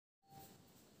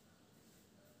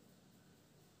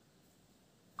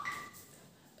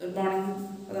Good morning.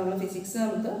 നമ്മൾ physics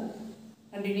നമുക്ക്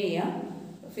continue ചെയ്യാം.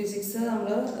 ഫിസിക്സ്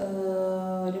നമ്മൾ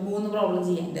ഒരു 3 പ്രോബ്ലം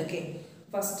ചെയ്യാനുണ്ട്. ഓക്കെ,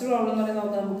 ഫസ്റ്റ് പ്രോബ്ലം എന്ന്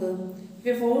പറയുന്നത് നമുക്ക് if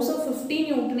a force of 50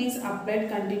 Newton is applied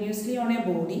continuously on a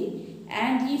body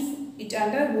and if it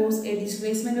undergoes a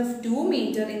displacement of 2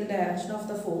 meter in the direction of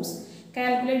the force,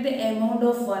 calculate the amount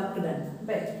of work done.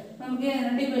 നമുക്ക്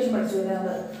രണ്ട് equation പഠിച്ചു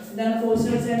വരാറ്. ഇതാണ്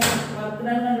ഫോഴ്സിനെ വെച്ചാൽ work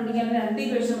done കണ്ടുപിടിക്കാൻ രണ്ട്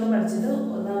equation നമ്മൾ പഠിച്ചത്.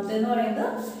 ഒന്നാമത്തേന്ന് പറയുന്നത്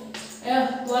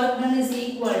work done is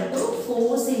equal to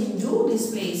force into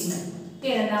displacement.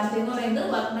 Okay, രണ്ടാമത്തേന്ന് പറയുന്നത്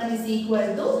work done is equal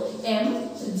to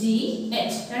mgh.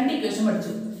 രണ്ട് ഇക്വേഷൻ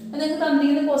പഠിച്ചു. അപ്പോൾ നിങ്ങൾക്ക്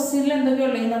തന്നിരിക്കുന്ന ക്വസ്റ്റ്യനിൽ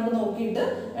എന്തൊക്കെയുള്ളതെന്ന് നമുക്ക് നോക്കിയിട്ട്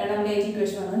വേണം ഏത്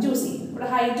ഇക്വേഷൻ വേണം ചൂസ് ചെയ്യാം. ഇവിടെ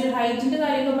ഹൈറ്റിന്റെ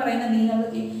കാര്യമൊക്കെ പറയുന്നുണ്ടെങ്കിൽ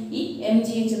നമുക്ക് ഈ mgh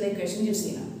എന്ന ഇക്വേഷൻ ചൂസ്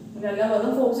ചെയ്യണം. എല്ലാ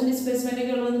വെറും ഫോഴ്സും ഡിസ്പ്ലേസ്മെന്റ്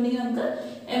ഒക്കെ ഉള്ളതെന്നുണ്ടെങ്കിൽ നമുക്ക്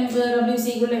w is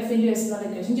equal to f into s എന്ന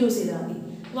ഇക്വേഷൻ ചൂസ് ചെയ്താൽ മതി.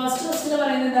 ഫസ്റ്റ് ക്വസ്റ്റ്യൻ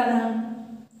പറയുന്നത് എന്താണ്?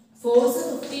 ഫോഴ്സ്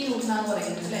 50 ന്യൂട്ടൺ ആണെന്ന്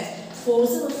പറയുന്നത് അല്ലേ?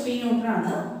 ഫോഴ്സ് 50 ന്യൂട്ടൺ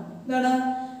ആണ്. എന്താണ്?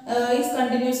 is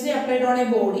continuously applied on a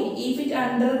body if it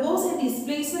undergoes a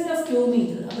displacement of 2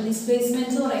 meter. അപ്പോൾ ഡിസ്പ്ലേസ്മെന്റ്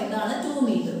എന്ന് പറയുന്നതാണ് 2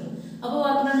 meter. അപ്പോൾ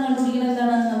വർക്ക് ഡൺ കണ്ടുപിടിക്കുന്നത്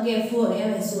എന്താണ്? നമുക്ക് f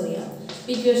അറിയാം, s അറിയാം.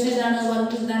 ഇക്വേഷൻ എന്താണ്?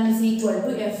 Work done is equal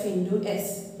to f into s.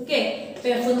 Okay, അപ്പോൾ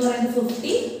f എന്ന് പറയുന്നത്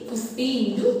 50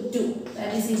 into 2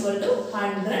 that is equal to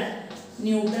 100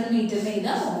 newton മീറ്ററിനെ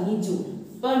ഇതാ ഈ ജൂൾ.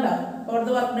 അപ്പോൾ ഉണ്ടാവും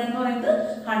അവിടുത്തെ വർക്ക് ഡൺ എന്ന് പറയുന്നത്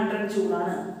 100 ജൂൾ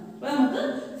ആണ്. അപ്പോൾ നമുക്ക്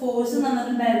ഫോഴ്സ്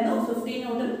തന്നിട്ടുണ്ടായിരുന്നു 50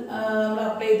 ന്യൂട്ടൺ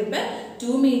അപ്ലൈ ചെയ്തപ്പോൾ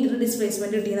 2 മീറ്റർ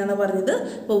ഡിസ്പ്ലേസ്മെന്റ് കിട്ടിയെന്നാണ് പറഞ്ഞത്.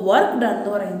 അപ്പോൾ വർക്ക് ഡൺ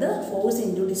എന്ന് പറയുന്നത് ഫോഴ്സ്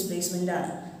ഇൻറ്റു ഡിസ്പ്ലേസ്മെന്റ്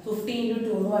ആണ്. 50 into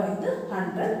 2 എന്ന് പറയുന്നത്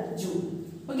 100 ജൂൾ.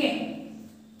 ഓക്കെ,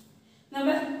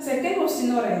 നമ്മുടെ സെക്കൻഡ് ക്വസ്റ്റ്യൻ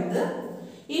എന്ന് പറയുന്നത്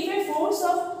if a force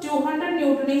of 200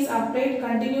 Newton is applied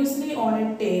continuously on a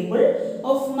table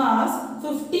of mass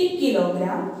 50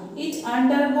 kilogram, it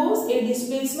undergoes a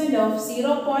displacement of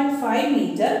 0.5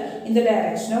 meter in the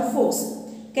direction of force.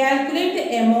 Calculate the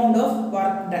amount of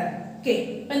work done. Okay,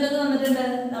 അപ്പോൾ എന്തൊക്കെ തന്നിട്ടുണ്ട്?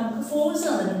 നമുക്ക് force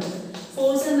തന്നിട്ടുണ്ട്.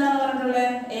 Force എന്താണ് പറഞ്ഞിട്ടുള്ളത്?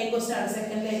 A question ആണ്.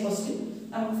 Second A question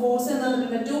നമുക്ക് force എന്താ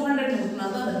തന്നിട്ടുണ്ട്? 200 ന്യൂട്ടൺ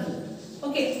ആണ് തന്നിട്ടുണ്ട്.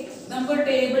 ഓക്കെ, നമുക്ക്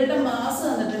ടേബിളിന്റെ മാസ്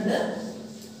തന്നിട്ടുണ്ട്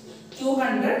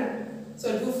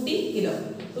 50 കിലോ.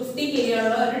 50 കിലോ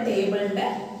ഉള്ള ഒരു ടേബിളിന്റെ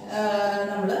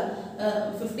നമ്മൾ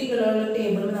 50 കിലോ ഉള്ള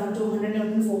ടേബിളിൽ നമ്മൾ 200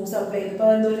 ന്യൂട്ടൺ ഫോഴ്സ് അപ്ലൈ ചെയ്തു.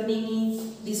 അപ്പോൾ എന്തോരം നീങ്ങി?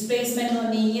 ഡിസ്പ്ലേസ്മെന്റ്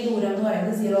നീങ്ങിയ ദൂരം എന്ന്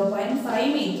പറയുന്നത് 0.5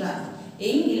 മീറ്റർ ആണ്.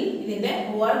 എങ്കിൽ ഇതിന്റെ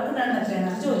വർക്ക് ഡൺ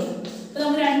എത്രയാണ് ചോദിക്കും. അപ്പോൾ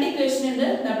നമ്മൾ രണ്ട് ഇക്വേഷൻ ഉണ്ട്.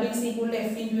 w is equal to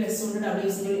f into s ഉണ്ട്, w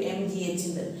is equal to mgh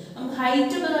ഉണ്ട്. നമുക്ക്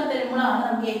ഹൈറ്റ് ഒക്കെ തരുമ്പോഴാണ്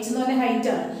നമുക്ക് h എന്ന് പറഞ്ഞ ഹൈറ്റ്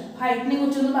ആണ്. ഹൈറ്റിനെ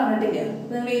കുറിച്ചൊന്നും പറഞ്ഞിട്ടില്ല.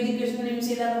 അപ്പോൾ നമ്മൾ ഏത് ഇക്വേഷൻ യൂസ്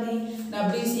ചെയ്താൽ മതി?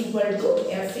 w is equal to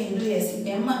f into s.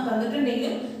 m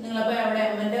തന്നിട്ടുണ്ടെങ്കിൽ നിങ്ങളപ്പോൾ അവിടെ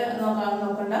എമ്മിന്റെ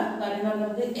നോക്കണ്ട കാര്യം.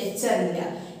 നമുക്ക്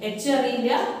h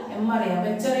അറിയില്ല, m അറിയാം.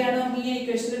 h അറിയാതെ നമുക്ക് ഈ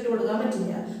ഇക്വേഷൻ ഇട്ട് കൊടുക്കാൻ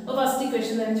പറ്റില്ല. അപ്പോൾ ഫസ്റ്റ്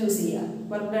ഇക്വേഷൻ തന്നെ ചൂസ് ചെയ്യാം.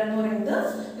 വർക്ക് ഡൺ എന്ന് പറയുന്നത്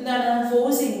എന്താണ്?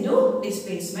 Force into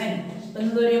displacement. അപ്പോൾ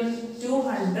എന്ത് വരും?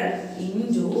 200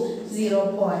 into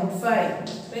 0.5.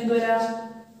 അപ്പോൾ എന്ത് വരാം?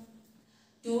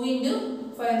 2 into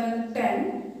 5 10.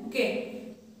 ഓക്കെ,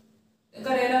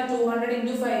 അറിയാലോ 200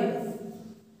 into 5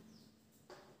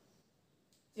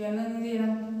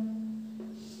 ചെയ്യണം.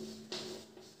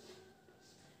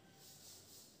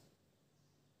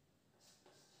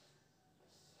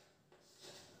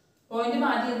 പോയിന്റ്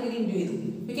മാറ്റി എടുത്തിട്ട് ഇൻറ്റു ചെയ്തു.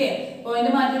 ഓക്കെ, പോയിന്റ്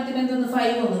മാറ്റി എടുത്തിട്ട് എന്തോന്ന്?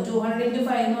 5 വന്നു. 200 into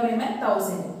 5 എന്ന് പറയുമ്പോൾ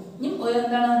 1000. ഇനി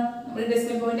എന്താണ് നമ്മൾ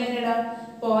ഡെസിമൽ പോയിന്റ് തന്നെ ഇടാം.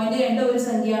 പോയിന്റ് കഴിഞ്ഞ ഒരു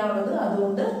സംഖ്യയാണുള്ളത്,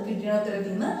 അതുകൊണ്ട് കിട്ടിയ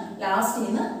ഉത്തരത്തിൽ നിന്ന് ലാസ്റ്റ്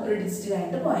നിന്ന് ഒരു ഡിജിറ്റ്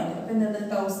കഴിഞ്ഞിട്ട് പോയിന്റ്. അപ്പൊ എന്താണ്?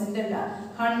 1000 അല്ല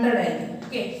 100 ആയിരിക്കും.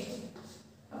 ഓക്കെ,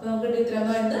 അപ്പൊ നമുക്ക് ഉത്തരം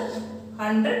എന്ന് പറയുന്നത്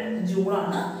 100 ജൂൾ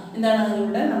ആണ്. എന്താണ്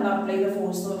ഇവിടെ നമ്മൾ അപ്ലൈ ചെയ്ത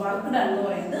ഫോഴ്സ് വർക്ക് ഡൺ എന്ന്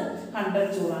പറയുന്നത് 100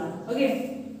 ജൂൾ ആണ്. ഓക്കെ,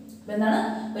 അപ്പൊ എന്താണ്?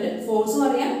 ഒരു ഫോഴ്സ്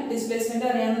അറിയാം, ഡിസ്പ്ലേസ്മെന്റ്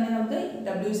അറിയാമെന്നുണ്ടെങ്കിൽ നമുക്ക്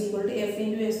w is equal to f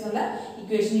into s എന്നുള്ള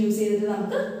ഇക്വേഷൻ യൂസ് ചെയ്തിട്ട്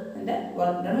നമുക്ക് അതിന്റെ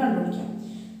വർക്ക് ഡൺ കണ്ടുപിടിക്കാം.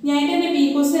 ഞാൻ എൻ്റെ ബി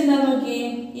ക്വസ്റ്റ്യൻ എന്താ നോക്കിയേ?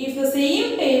 If the same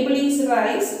table is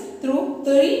rice through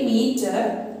 3 meter,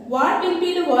 what will be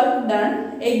the work done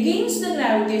against the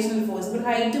gravitational force? ഇപ്പോൾ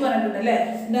ഹൈറ്റ് പറഞ്ഞിട്ടുണ്ട് അല്ലേ?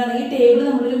 എന്താണ്? ഈ ടേബിൾ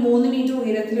നമ്മളൊരു 3 മീറ്റർ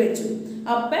ഉയരത്തിൽ വെച്ചു.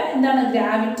 അപ്പം എന്താണ്?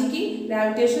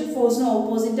 ഗ്രാവിറ്റേഷൻ ഫോഴ്സിന്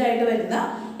ഓപ്പോസിറ്റ് ആയിട്ട് വരുന്ന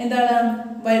എന്താണ്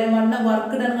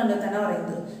വർക്ക് ഡൺ കണ്ടെത്താനാണ്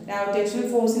പറയുന്നത്. ഗ്രാവിറ്റേഷണൽ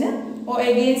ഫോഴ്സിന്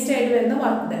എഗെയിൻസ്റ്റ് ആയിട്ട് വരുന്ന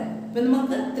വർക്ക് ഡൺ. അപ്പം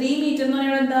നമുക്ക് 3 മീറ്റർ എന്ന്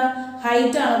പറയുന്നത് എന്താ?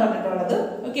 ഹൈറ്റ് ആണ് പറഞ്ഞിട്ടുള്ളത്.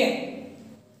 ഓക്കെ,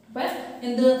 അപ്പം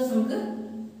എന്ത്? നമുക്ക്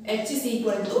h is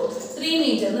equal to 3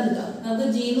 meter എന്ന് എടുക്കാം. നമുക്ക്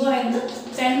g എന്ന് പറയുന്നത്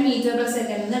 10 meter per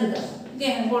second എന്ന് എടുക്കാം. ഓക്കെ,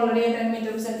 നമുക്ക് ഓൾറെഡി 10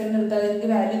 meter per second എടുത്താൽ അതിന്റെ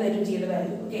വാല്യൂ തരും, ജിയുടെ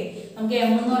വാല്യൂ. ഓക്കെ, നമുക്ക്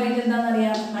m എന്ന് പറയുന്നത് എന്താണെന്ന്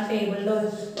അറിയാം? ആ ടേബിളിന്റെ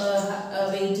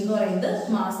വെയിറ്റ് എന്ന് പറയുന്നത്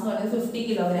മാസ് എന്ന് പറയുന്നത് 50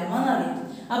 കിലോഗ്രാം ആണെന്നറിയാം.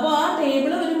 അപ്പോൾ ആ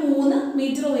ടേബിൾ ഒരു 3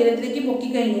 മീറ്റർ ഉയരത്തിലേക്ക് പൊക്കി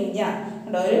കഴിഞ്ഞ് കഴിഞ്ഞാൽ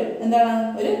ഒരു എന്താണ്?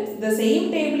 ഒരു the same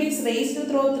table is raised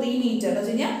through 3 meter എന്ന്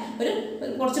വെച്ച് കഴിഞ്ഞാൽ ഒരു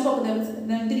കുറച്ച്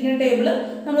പൊക്കത്തിരിക്കുന്ന ടേബിൾ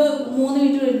നമ്മൾ 3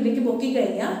 മീറ്റർ ഉയരത്തിലേക്ക് പൊക്കി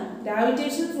കഴിഞ്ഞാൽ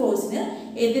ഗ്രാവിറ്റേഷൻ ഫോഴ്സിന്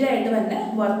എതിരായിട്ട് തന്നെ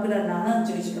വർക്ക് ഡൺ ആണ്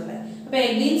ചോദിച്ചിട്ടുള്ളത്. അപ്പോൾ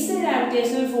എഗെയിൻസ്റ്റ്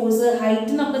ഗ്രാവിറ്റേഷണൽ ഫോഴ്സ്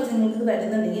ഹൈറ്റ് എന്നൊക്കെ നിങ്ങൾക്ക്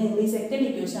തരുന്നുണ്ടെങ്കിൽ നിങ്ങൾ ഈ സെക്കൻഡ്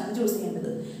ഇക്വേഷൻ ആണ് ചൂസ് ചെയ്യേണ്ടത്.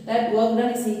 That work done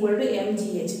is equal to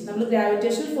mgh. നമ്മൾ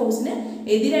ഗ്രാവിറ്റേഷണൽ ഫോഴ്സിന്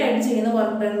എതിരായിട്ട് ചെയ്യുന്ന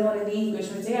വർക്ക് ഡൺ എന്ന് പറയുന്നത് ഈ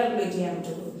ഇക്വേഷൻ വെച്ച് കാൽക്കുലേറ്റ് ചെയ്യാൻ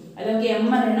പറ്റുള്ളൂ. അല്ലെങ്കിൽ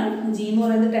m അറിയണം, g എന്ന്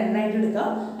പറയുന്നത് 10 ആയിട്ട് എടുക്കാം,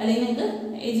 അല്ലെങ്കിൽ നിങ്ങൾക്ക്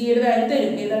ജിയുടെ വാല്യൂ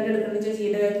തരും, ഏതായിട്ട് എടുക്കേണ്ടത് വെച്ചാൽ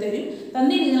ജിയുടെ വാല്യൂ തരും,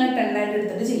 തന്നിട്ട് നിങ്ങൾ 10 ആയിട്ട്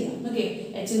എടുത്തിട്ട് ചെയ്യാം. ഓക്കെ,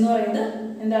 h എന്ന് പറയുന്നത്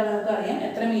എന്താണ് നമുക്ക് അറിയാം,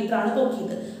 എത്ര മീറ്റർ ആണ്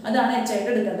പൊക്കിയത്, അതാണ് h ആയിട്ട്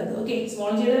എടുക്കേണ്ടത്. ഓക്കെ,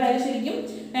 സ്മോൾ ജിയുടെ വാല്യൂ ശരിക്കും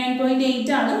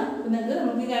 9.8 ആണ്. നിങ്ങൾക്ക്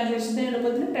നമുക്ക് കാൽക്കുലേഷൻ്റെ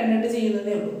എളുപ്പത്തിന് 10 ആയിട്ട്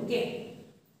ചെയ്യുന്നതേ ഉള്ളൂ. ഓക്കെ,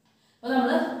 അപ്പോൾ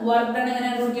നമ്മൾ വർക്ക് ഡൺ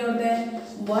എങ്ങനെയാണ് കൊടുക്കുന്നത്?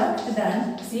 Work done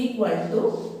is equal to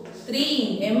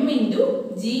 3m into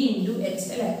g into h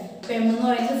അല്ലേ. അപ്പോൾ m എന്ന്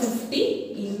പറയുന്നത് 50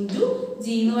 into g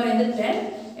എന്ന് പറയുന്നത് 10,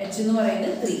 h എന്ന്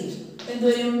പറയുന്നത് 3. അപ്പോൾ എന്ത്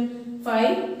വരും?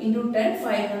 5 into 10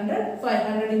 500,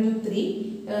 500 into 3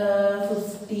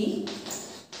 50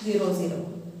 0 0.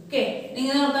 ഓക്കെ,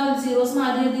 നിങ്ങൾ നോക്കാം സീറോസ്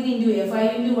മാറ്റി എടുത്തിട്ട് ഇൻറ്റു ചെയ്യുക.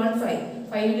 5 into 1 5,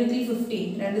 5 into 3 15,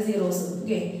 രണ്ട് സീറോസ്.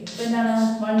 ഓക്കെ, അപ്പോൾ എന്താണ്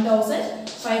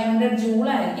 1500 ജൂൾ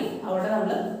ആയിരിക്കും അവിടെ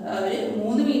നമ്മൾ ഒരു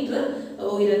 3 മീറ്റർ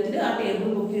ഉയരത്തിൽ ആ ടേബിൾ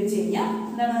പൊക്കി വെച്ച് കഴിഞ്ഞാൽ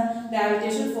എന്താണ്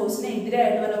ഗ്രാവിറ്റേഷൻ ഫോഴ്സിന്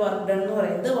എതിരായിട്ട് വന്ന വർക്ക് ഡൺ എന്ന്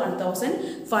പറയുന്നത്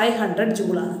 1500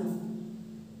 ജൂളാണ്.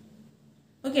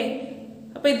 ഓക്കെ,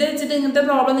 അപ്പോൾ ഇത് വെച്ചിട്ട് ഇങ്ങനത്തെ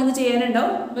പ്രോബ്ലം നിങ്ങൾക്ക്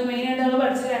ചെയ്യാനുണ്ടാവും. അപ്പോൾ മെയിനായിട്ട് നമ്മൾ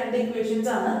പഠിച്ച 2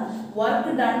 ഇക്വേഷൻസ് ആണ്.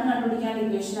 വർക്ക് ഡൺ കണ്ടുപിടിക്കാൻ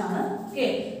ഇക്വേഷൻ ആണ്. ഓക്കെ,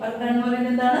 വർക്ക് ഡൺ എന്ന്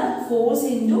പറയുന്നത് എന്താണ്? ഫോഴ്സ്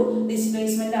ഇൻറ്റു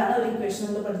ഡിസ്പ്ലേസ്മെന്റ് ആണ് ഒരു ഇക്വേഷൻ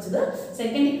നമ്മൾ പഠിച്ചത്.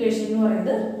 സെക്കൻഡ് ഇക്വേഷൻ എന്ന്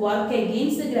പറയുന്നത് വർക്ക്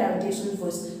അഗെയിൻസ്റ്റ് ഗ്രാവിറ്റേഷണൽ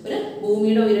ഫോഴ്സ്. ഒരു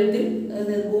ഭൂമിയുടെ ഉയരത്തിൽ,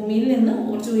 ഭൂമിയിൽ നിന്ന്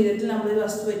കുറച്ച് ഉയരത്തിൽ നമ്മളൊരു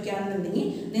വസ്തു വയ്ക്കുകയാണെന്നുണ്ടെങ്കിൽ,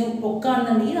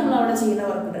 പൊക്കാണെന്നുണ്ടെങ്കിൽ നമ്മൾ അവിടെ ചെയ്യുന്ന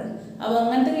വർക്ക് ഡൺ. അപ്പോൾ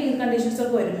അങ്ങനത്തെ കണ്ടീഷൻസ്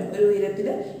ഒക്കെ വരുമ്പോൾ ഒരു ഉയരത്തിൽ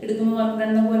എടുക്കുമ്പോൾ വർക്ക് ഡൺ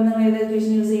എന്നൊക്കെ വരുന്ന നമ്മൾ ഏത്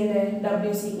ഇക്വേഷൻ യൂസ് ചെയ്യേണ്ടത്? W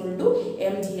is equal to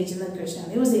mgh എന്ന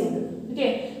ഇക്വേഷനാണ് യൂസ് ചെയ്യേണ്ടത്. Okay,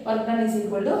 work done is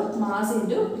equal to mass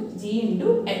into g into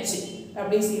h.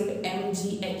 W is equal to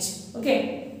mgh. Okay,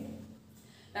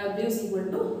 W is equal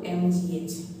to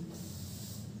mgh.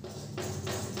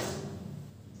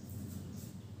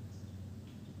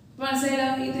 മനസ്സിലായല്ലോ?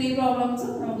 ഈ 3 problems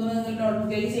നമുക്ക്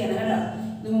നോട്ട്ബുക്കിലേക്ക് ചെയ്യണം കേട്ടോ.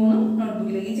 ഇത് 3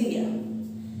 നോട്ട്ബുക്കിലേക്ക് ചെയ്യാം.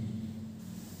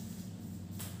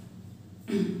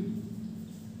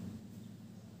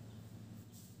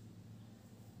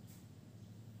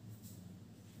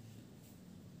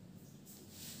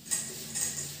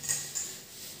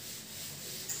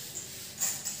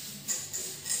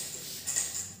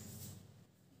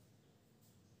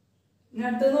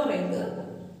 അടുത്തെന്ന് പറയുന്നത്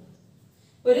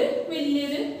ഒരു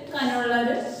വലിയൊരു കനമുള്ള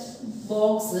ഒരു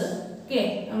ബോക്സ്. ഓക്കെ,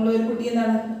 നമ്മളൊരു കുട്ടി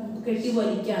എന്താണ് കെട്ടി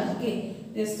വലിക്കുകയാണ്. ഓക്കെ,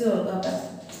 ജസ്റ്റ് നോക്കാം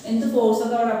എന്ത് ഫോഴ്സ്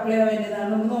ഒക്കെ അവിടെ അപ്ലൈ ആവേണ്ടതാണ്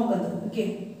നമ്മൾ നോക്കുന്നത്. ഓക്കെ,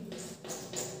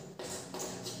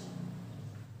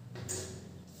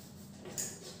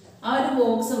 ആ ഒരു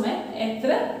ബോക്സുമേ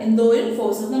എന്തോരം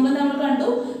ഫോഴ്സ് നമ്മൾ കണ്ടു.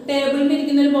 ടേബിളിൽ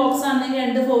ഇരിക്കുന്ന ഒരു ബോക്സ് ആണെങ്കിൽ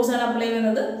 2 ഫോഴ്സ് ആണ് അപ്ലൈ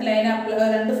ചെയ്യുന്നത്. അല്ലെ,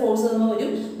 അതിന് 2 ഫോഴ്സ്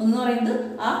വരും. ഒന്ന് പറയുന്നത്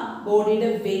ആ ബോഡിയുടെ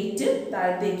വെയിറ്റ്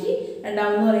താഴത്തേക്ക്,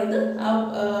 രണ്ടാമെന്ന് പറയുന്നത് ആ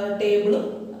ടേബിളും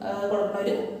കൊടുക്കുന്ന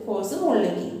ഒരു ഫോഴ്സ്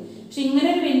മുകളിലേക്ക്. പക്ഷെ ഇങ്ങനെ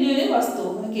ഒരു വലിയൊരു വസ്തു,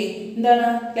 ഓക്കെ, എന്താണ്?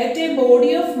 Let A body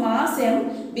of mass m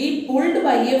be pulled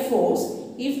by a force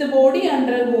if the body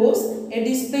undergoes a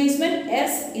displacement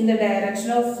s in the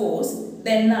direction of force,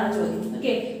 then ആണ് ചോദ്യം.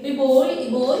 ഓക്കെ, ഈ ബോയ്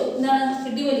എന്താണ്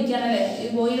കെട്ടി വലിക്കാനല്ലേ, ഈ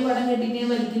ബോയിയുടെ പടം കെട്ടിയിട്ട്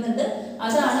വലിക്കുന്നുണ്ട്.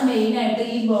 അതാണ് മെയിനായിട്ട്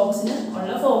ഈ ബോക്സിന്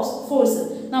ഉള്ള ഫോഴ്സ്,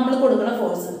 നമ്മൾ കൊടുക്കുന്ന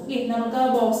ഫോഴ്സ്. ഓക്കെ, നമുക്ക് ആ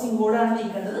ബോക്സ് ഇങ്ങോട്ടാണ്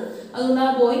നീക്കേണ്ടത്. അതുകൊണ്ട് ആ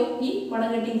ബോയ് ഈ പടം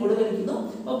കെട്ടി ഇങ്ങോട്ട് വലിക്കുന്നു.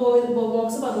 അപ്പോൾ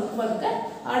ബോക്സ് പതുക്കെ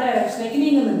ആ ഡയറക്ഷനിലേക്ക്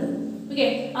നീങ്ങുന്നുണ്ട്. ഓക്കെ,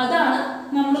 അതാണ്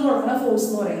നമ്മൾ കൊടുക്കുന്ന ഫോഴ്സ്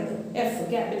എന്ന് പറയുന്നത്, F,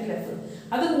 ക്യാപിറ്റൽ F.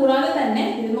 അത് കൂടാതെ തന്നെ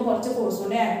ഇതിന് കുറച്ച് ഫോഴ്സ്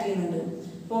കൊണ്ട് ആക്ട് ചെയ്യുന്നുണ്ട്.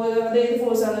 അപ്പോൾ അത് ഏത്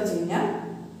ഫോഴ്സ് ആണെന്ന് വെച്ച് കഴിഞ്ഞാൽ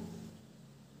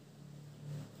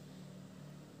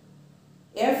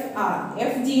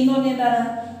FG എന്ന് പറഞ്ഞാൽ എന്താണ്?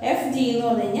 FG എന്ന്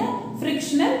പറഞ്ഞു കഴിഞ്ഞാൽ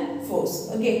ഫ്രിക്ഷണൽ ഫോഴ്സ്.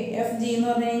 ഓക്കെ, FG എന്ന്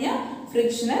പറഞ്ഞു കഴിഞ്ഞാൽ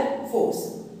ഫ്രിക്ഷണൽ ഫോഴ്സ്.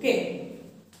 ഓക്കെ,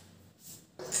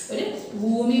 ഒരു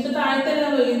ഭൂമിക്ക് താഴത്തെ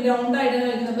ഗ്രൗണ്ട് ആയിട്ട്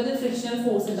വയ്ക്കുന്നപ്പോൾ ഇത് ഫ്രിക്ഷണൽ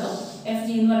ഫോഴ്സ് ഉണ്ടാവും. FG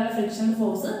എന്ന് പറയുന്ന ഫ്രിക്ഷണൽ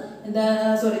ഫോഴ്സ് എന്താ,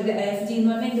 സോറി, FG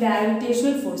എന്ന് പറഞ്ഞാൽ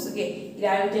gravitational force. Okay,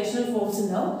 gravitational force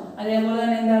ഉണ്ടാവും. അതേപോലെ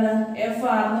തന്നെ എന്താണ്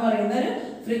FR എന്ന് പറയുന്ന ഒരു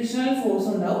ഫ്രിക്ഷണൽ ഫോഴ്സ്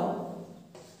ഉണ്ടാവും.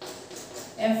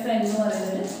 FN എന്ന്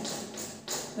പറയുന്നത്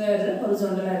വേറൊരു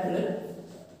ഹൊറിസോണ്ടൽ ആയിട്ടുള്ള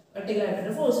വെർട്ടിക്കൽ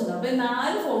ആയിട്ടുള്ള ഫോഴ്സ് ഉണ്ടാവും. അപ്പോൾ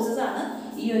 4 ഫോഴ്സസ് ആണ്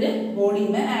ഈ ഒരു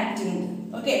ബോഡിയിൽ ആക്ട് ചെയ്യുന്നത്.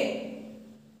 ഓക്കെ,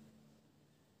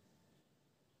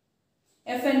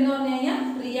 FN എന്ന് പറഞ്ഞു കഴിഞ്ഞാൽ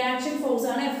റിയാക്ഷൻ ഫോഴ്സ്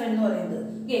ആണ് FN എന്ന് പറയുന്നത്.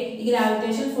 ഓക്കെ, ഈ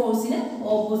ഗ്രാവിറ്റേഷൻ ഫോഴ്സിന്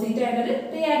ഓപ്പോസിറ്റ് ആയിട്ടൊരു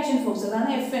റിയാക്ഷൻ ഫോഴ്സ്, അതാണ്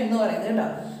FN എന്ന് പറയുന്നത് കേട്ടോ.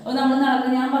 അപ്പോൾ നമ്മൾ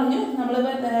ഞാൻ പറഞ്ഞു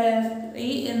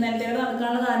ഈ നേരത്തെ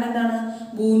നടക്കാനുള്ള കാരണം എന്താണ്?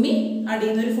 ഭൂമി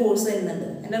അടിയിൽ നിന്ന് ഒരു ഫോഴ്സ് വരുന്നുണ്ട്.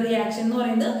 എൻ്റെ റിയാക്ഷൻ എന്ന്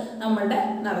പറയുന്നത് നമ്മളുടെ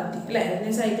നടത്തി അല്ലേ,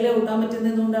 സൈക്കിൾ ഓട്ടാൻ പറ്റുന്നത്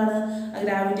എന്തുകൊണ്ടാണ്?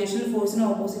 ഗ്രാവിറ്റേഷണൽ ഫോഴ്സിന്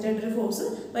ഓപ്പോസിറ്റ് ആയിട്ടൊരു ഫോഴ്സ്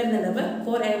വരുന്നുണ്ട്. അപ്പോൾ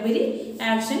for every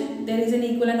action there is N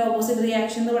equal and opposite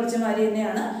reaction എന്ന് പഠിച്ച മാതിരി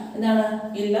തന്നെയാണ് എന്താണ്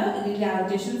എല്ലാ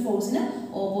ഗ്രാവിറ്റേഷണൽ ഫോഴ്സിന്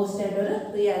ഓപ്പോസിറ്റ് ആയിട്ട് ഒരു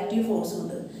റിയാക്റ്റീവ് ഫോഴ്സും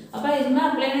ഉണ്ട്. അപ്പോൾ ഇതിന്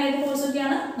അപ്ലൈ ചെയ്യുന്ന ഫോഴ്സ്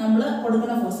ഒക്കെയാണ് നമ്മൾ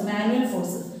കൊടുക്കുന്ന ഫോഴ്സ്, മാനുവൽ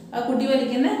ഫോഴ്സ്. ആ കുട്ടി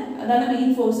വലിക്കുന്ന അതാണ് മെയിൻ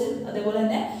ഫോഴ്സ്. അതേപോലെ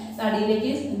തന്നെ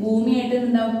അടിയിലേക്ക് ഭൂമിയായിട്ട്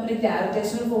ഉണ്ടാവും ഒരു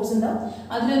ഗ്രാവിറ്റേഷണൽ ഫോഴ്സ് ഉണ്ടാവും,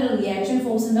 അതിനൊരു റിയാക്ഷൻ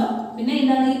ഫോഴ്സ് ഉണ്ടാവും. പിന്നെ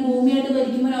എന്താണ് ഈ ഭൂമിയായിട്ട്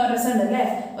വലിക്കുമ്പോൾ ഒരു ഒരസുണ്ട് അല്ലേ,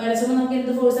 ഒരസുമ്പോൾ നമുക്ക്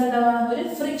എന്ത് ഫോഴ്സ് ഉണ്ടാവുക, ഒരു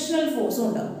ഫ്രിക്ഷണൽ ഫോഴ്സും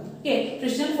ഉണ്ടാവും. ഓക്കെ,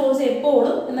 ഫ്രിക്ഷണൽ ഫോഴ്സ്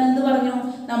എപ്പോഴും എന്ത് പറഞ്ഞു,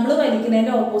 നമ്മൾ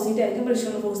വലിക്കുന്നതിന്റെ ഓപ്പോസിറ്റ് ആയിരിക്കും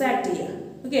ഫ്രിക്ഷണൽ ഫോഴ്സ് ആക്ട് ചെയ്യുക.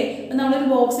 ഓക്കെ, അപ്പം നമ്മളൊരു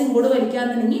ബോക്സ് ഇങ്ങോട്ട്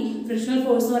വലിക്കാന്നുണ്ടെങ്കിൽ ഫ്രിക്ഷണൽ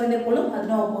ഫോഴ്സ് എന്ന് പറയുന്നത് എപ്പോഴും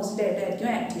അതിന് ഓപ്പോസിറ്റ് ആയിട്ടായിരിക്കും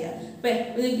ആക്ട് ചെയ്യുക.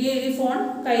 അപ്പം ഈ ഫോൺ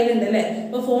കയ്യിലുണ്ട് അല്ലേ,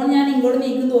 അപ്പോൾ ഫോൺ ഞാൻ ഇങ്ങോട്ട്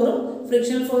നീക്കും തോറും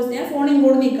ഫ്രിക്ഷണൽ ഫോഴ്സ്, ഞാൻ ഫോൺ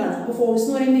ഇങ്ങോട്ട് നീക്കാണ്, അപ്പോൾ ഫോഴ്സ്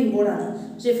എന്ന് പറയുന്നത് ഇങ്ങോട്ടാണ്.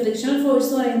 പക്ഷേ ഫ്രിക്ഷണൽ ഫോഴ്സ്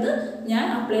എന്ന് പറയുന്നത് ഞാൻ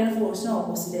അപ്ലൈ ചെയ്യുന്ന ഫോഴ്സിന്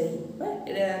ഓപ്പോസിറ്റ് ആയിരിക്കും. അപ്പം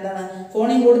എന്താണ്, ഫോൺ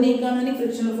ഇങ്ങോട്ട് നീക്കുകയാണെന്നുണ്ടെങ്കിൽ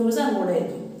ഫ്രിക്ഷണൽ ഫോഴ്സ്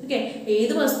അങ്ങോട്ടായിരിക്കും. ഓക്കെ,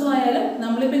 ഏത് വസ്തു ആയാലും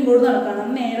നമ്മളിപ്പോൾ ഇങ്ങോട്ട് നടക്കുകയാണ്,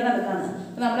 നമ്മൾ നേരെ നടക്കുകയാണ്,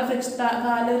 അപ്പോൾ നമ്മുടെ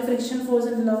കാലിൽ ഒരു ഫ്രിക്ഷൻ ഫോഴ്സ്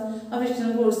ഉണ്ടല്ലോ, ആ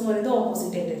ഫ്രിക്ഷണൽ ഫോഴ്സ് എന്ന് പറയുന്നത്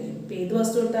ഓപ്പോസിറ്റ് ആയിട്ടായിരിക്കും. ഇപ്പോൾ ഏത്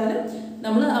വസ്തു എടുത്താലും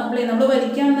നമ്മൾ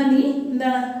വലിക്കുകയാണെന്നുണ്ടെങ്കിൽ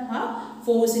എന്താണ്, ആ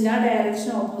ഫോഴ്സിൻ്റെ ആ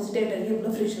ഡയറക്ഷൻ ഓപ്പോസിറ്റ് ആയിട്ടായിരിക്കും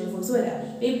ഇവിടെ ഫ്രിക്ഷണൽ ഫോഴ്സ് വരിക.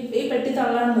 ഈ പെട്ടി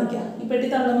തള്ളാണെന്ന് നോക്കിയാൽ, ഈ പെട്ടി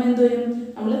തള്ളുമ്പോൾ എന്ത് വരും,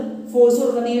 നമ്മൾ ഫോഴ്സ്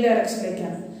കൊടുക്കുന്നത് ഈ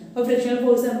ഡയറക്ഷനിലേക്കാണ്. അപ്പോൾ ഫ്രിക്ഷണൽ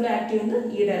ഫോഴ്സ് നമ്മൾ ആക്ട് ചെയ്യുന്നത്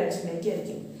ഈ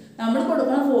ഡയറക്ഷനിലേക്കായിരിക്കും. നമ്മൾ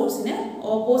കൊടുക്കുന്ന ഫോഴ്സിന്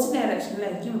ഓപ്പോസിറ്റ്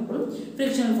ഡയറക്ഷനിലായിരിക്കും എപ്പോഴും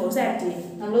ഫ്രിക്ഷണൽ ഫോഴ്സ് ആക്ട് ചെയ്യും.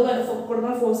 നമ്മൾ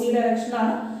കൊടുക്കുന്ന ഫോഴ്സ് ഈ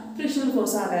ഡയറക്ഷനിലാണ്, ഫ്രിക്ഷണൽ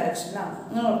ഫോഴ്സ് ആ ഡയറക്ഷനിലാണ്,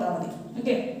 അങ്ങനെ ഓർത്താൽ മതി.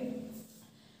 ഓക്കെ,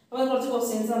 അപ്പോൾ കുറച്ച്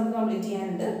ക്വസ്റ്റ്യൻസ് നമുക്ക് കംപ്ലീറ്റ്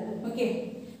ചെയ്യാനുണ്ട്. ഓക്കെ,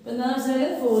 അപ്പോൾ എന്താണെന്ന്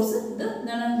വെച്ചാൽ ഫോഴ്സ് ഇത്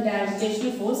എന്താണ്,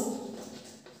 gravitational force,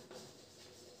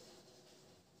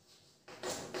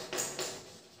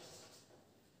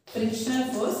 frictional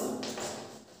force,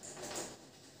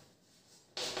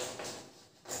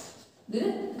 the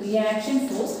reaction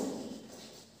force,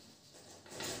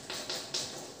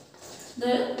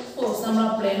 the force നമ്മൾ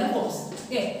അപ്ലൈ ചെയ്യുന്ന ഫോഴ്സ്.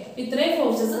 ഓക്കെ, ഇത്രയും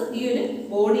ഫോഴ്സസ് ഈ ഒരു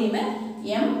ബോഡിയുമേ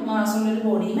എം മാസുള്ള ഒരു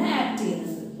ബോഡിയുമേ ആക്ട്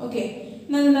ചെയ്യുന്നത്. ഓക്കെ,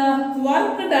 എന്താ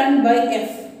work done by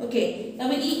F. Okay,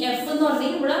 അപ്പോൾ ഈ എഫ് എന്ന്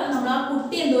പറഞ്ഞാൽ ഇവിടെ നമ്മൾ ആ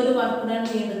കുട്ടി എന്തോ ഒരു വർക്ക് ഡൺ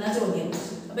ചെയ്യേണ്ടുന്ന ചോദ്യം.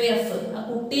 അപ്പോൾ എഫ് ആ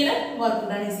കുട്ടിയുടെ work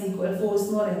done is equal force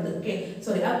എന്ന് പറയുന്നത്. ഓക്കെ,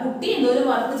 സോറി, ആ കുട്ടി എന്തോ ഒരു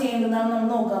വർക്ക് ചെയ്യേണ്ടതാണ് നമ്മൾ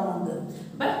നോക്കാൻ പോകുന്നത്.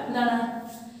 അപ്പം എന്താണ്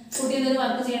കുട്ടി എന്തൊരു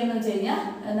വർക്ക് ചെയ്യേണ്ടതെന്ന് വെച്ച് കഴിഞ്ഞാൽ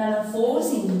എന്താണ്,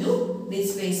 ഫോഴ്സ് ഇൻറ്റു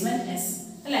ഡിസ്പ്ലേസ്മെന്റ് എസ്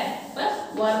അല്ലേ. അപ്പം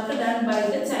work done by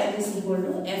the child is equal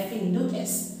to F into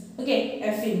S. Okay,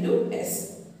 F into S.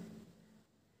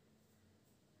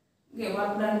 Okay,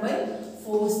 work done by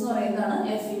force എന്ന് പറയുന്നതാണ്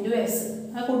എഫ് ഇൻറ്റു എസ്.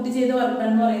 ആ കുട്ടി ചെയ്ത വർക്ക് ഡൺ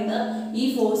എന്ന് പറയുന്നത് ഈ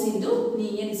force into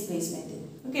linear displacement.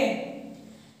 Okay,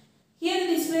 here the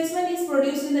displacement is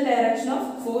produced in the direction of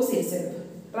force itself.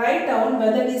 Write down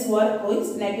whether this work is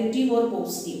negative or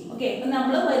positive. Okay, അപ്പോൾ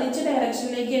നമ്മൾ വലിച്ച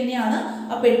ഡയറക്ഷനിലേക്ക് തന്നെയാണ്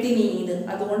ആ പെട്ടി നീങ്ങിയത്,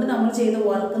 അതുകൊണ്ട് നമ്മൾ ചെയ്ത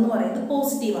വർക്ക് എന്ന് പറയുന്നത്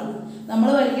പോസിറ്റീവ് ആണ്. നമ്മൾ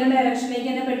വലിക്കുന്ന ഡയറക്ഷനിലേക്ക്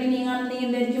തന്നെ പെട്ടി നീങ്ങാണെന്നുണ്ടെങ്കിൽ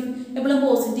എന്തായിരിക്കും, എപ്പോഴും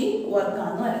പോസിറ്റീവ്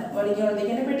വർക്കാണെന്ന് വരാം.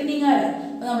 വലിക്കുമ്പോഴത്തേക്ക് തന്നെ പെട്ടി നീങ്ങാറ്,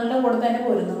 അപ്പോൾ നമ്മളുടെ കൂടെ തന്നെ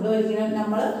പോരും.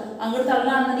 നമ്മൾ അങ്ങോട്ട്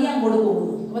തള്ളാണെന്നുണ്ടെങ്കിൽ അങ്ങോട്ട്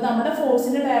പോകുന്നു, അപ്പോൾ നമ്മുടെ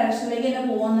ഫോഴ്സിന്റെ ഡയറക്ഷനിലേക്ക് തന്നെ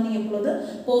പോകാന്നുണ്ടെങ്കിൽ എപ്പോഴും അത്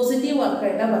പോസിറ്റീവ്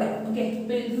വർക്കായിട്ടാണ് പറയാം. ഓക്കെ,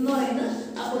 അപ്പോൾ ഇതെന്ന് പറയുന്നത്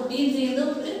ആ കുട്ടി ചെയ്യുന്നത്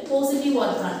ഒരു പോസിറ്റീവ്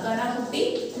വർക്കാണ്, കാരണം ആ കുട്ടി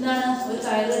എന്താണ് ഒരു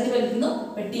കയറ് കെട്ടി വലിക്കുന്നു,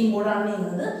 പെട്ടി ഇങ്ങോട്ടാണ്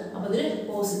നീങ്ങുന്നത്, അപ്പോൾ അതൊരു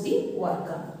പോസിറ്റീവ്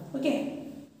വർക്കാണ്. Okay,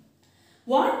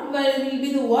 what will be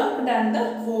the work done the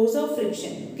force of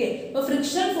friction. Okay, അപ്പോൾ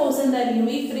ഫ്രിക്ഷണൽ ഫോഴ്സ് എന്തായിരിക്കും,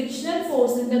 ഈ ഫ്രിക്ഷണൽ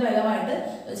ഫോഴ്സിന്റെ ഫലമായിട്ട്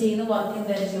ചെയ്യുന്ന വർക്ക്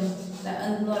എന്തായിരിക്കും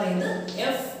എന്ന് പറയുന്നത്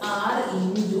F R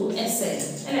into S L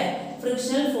അല്ലേ.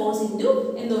 ഫ്രിക്ഷണൽ ഫോഴ്സ് ഇൻറ്റു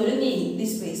എന്തോ ഒരു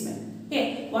displacement. Okay,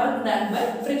 work done by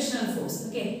frictional force.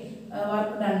 Okay,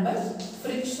 work done by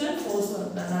frictional force,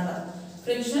 work done ആണ്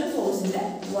ഫ്രിക്ഷണൽ ഫോഴ്സിന്റെ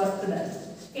work done.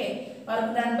 Okay,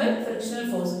 work done by frictional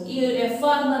force. ഈ ഒരു F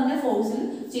R എന്ന് പറഞ്ഞ ഫോഴ്സിൽ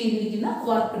ചെയ്തിരിക്കുന്ന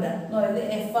വർക്ക് ഡൺ എന്ന് പറയുന്നത്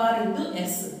F R into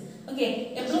S. Okay,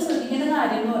 എപ്പോഴും ശ്രദ്ധിക്കേണ്ട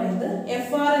കാര്യം എന്ന് പറയുന്നത്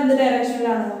എഫ് ആർ എന്ത്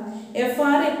ഡയറക്ഷനിലാണ്, എഫ്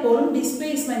ആർ എപ്പോഴും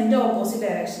ഡിസ്പ്ലേസ്മെന്റിന്റെ ഓപ്പോസിറ്റ്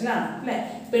ഡയറക്ഷനിലാണ് അല്ലെ.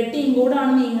 പെട്ടി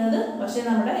ഇങ്ങോട്ടാണ് നീങ്ങുന്നത്, പക്ഷെ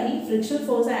നമ്മുടെ ഈ ഫ്രിക്ഷണൽ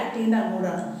ഫോഴ്സ് ആക്ട് ചെയ്യുന്നത്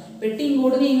അങ്ങോട്ടാണ്. പെട്ടി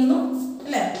ഇങ്ങോട്ട് നീങ്ങുന്നു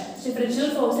അല്ലെ, പക്ഷെ ഫ്രിക്ഷണൽ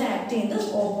ഫോഴ്സ് ആക്ട് ചെയ്യുന്നത്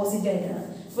ഓപ്പോസിറ്റ് ആയിട്ടാണ്.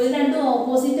 അപ്പോൾ ഇത് രണ്ടും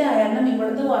ഓപ്പോസിറ്റ് ആയാലും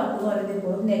ഇവിടുത്തെ വർക്ക് എന്ന് പറയുന്നത്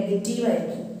എപ്പോഴും നെഗറ്റീവ്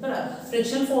ആയിരിക്കും.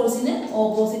 ഫ്രിക്ഷണൽ ഫോഴ്സിന്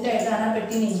ഓപ്പോസിറ്റ് ആയിട്ടാണ് ആ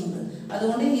പെട്ടി നീങ്ങുന്നത്,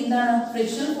 അതുകൊണ്ട് എന്താണ്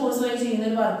ഫ്രിക്ഷണൽ ഫോഴ്സ് വഴി ചെയ്യുന്ന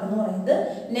ഒരു വർക്ക് എന്ന് പറയുന്നത്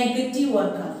നെഗറ്റീവ്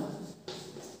വർക്കാണ്.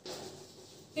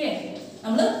 ഓക്കെ,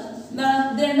 നമ്മൾ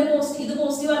ഇത് രണ്ട് ഇത്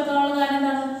പോസിറ്റീവ് വർക്കാനുള്ള കാരണം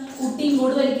എന്താണ്, കുട്ടി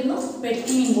ഇങ്ങോട്ട് വലിക്കുന്നു,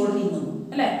 പെട്ടി ഇങ്ങോട്ട് നീങ്ങുന്നു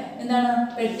അല്ലെ. എന്താണ്,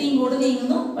 പെട്ടി ഇങ്ങോട്ട്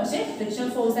നീങ്ങുന്നു, പക്ഷെ ഫ്രിക്ഷണൽ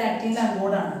ഫോഴ്സ് ആക്ട് ചെയ്യുന്നത്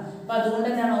അങ്ങോട്ടാണ്. അപ്പൊ അതുകൊണ്ട്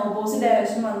എന്താണ് ഓപ്പോസിറ്റ്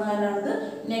ഡയറക്ഷൻ വന്നു കാരണമാണ്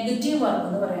നെഗറ്റീവ് വർക്ക്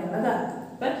എന്ന് പറയാനുള്ള കാരണം.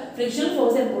 അപ്പൊ ഫ്രിക്ഷണൽ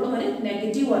ഫോഴ്സ് എപ്പോഴും ഒരു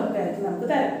നെഗറ്റീവ് വർക്ക് ആയിരിക്കും നമുക്ക്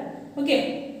തരാം. Okay,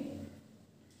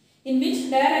 in which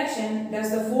direction does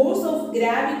the force of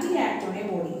gravity act on a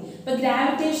body? അപ്പോൾ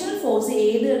ഗ്രാവിറ്റേഷണൽ ഫോഴ്സ്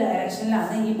ഏത്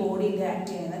ഡയറക്ഷനിലാണ് ഈ ബോഡിയിൽ ആക്ട്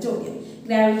ചെയ്യുന്ന ചോദ്യം.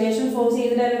 ഗ്രാവിറ്റേഷണൽ ഫോഴ്സ്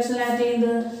ഏത് ഡയറക്ഷനിൽ ആക്ട്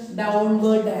ചെയ്യുന്നത്,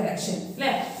 ഡൗൺവേർഡ് ഡയറക്ഷൻ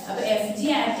അല്ലേ. അപ്പോൾ എഫ് ജി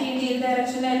ആക്ട് ചെയ്യുന്ന ഏത്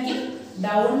ഡയറക്ഷനിലായിരിക്കും,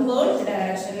 ഡൗൺവേർഡ്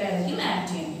ഡയറക്ഷനിലായിരിക്കും ആക്ട്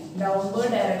ചെയ്യുന്നത്.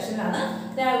 ഡൗൺവേർഡ് ഡയറക്ഷനിലാണ്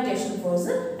ഗ്രാവിറ്റേഷണൽ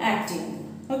ഫോഴ്സ് ആക്ട് ചെയ്യുന്നത്.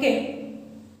 Okay,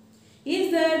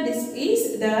 Is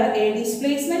there a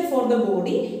displacement for the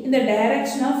body in the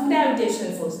direction of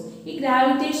gravitational force? ഈ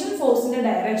ഗ്രാവിറ്റേഷൻ ഫോഴ്സിന്റെ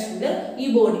ഡയറക്ഷനിൽ ഈ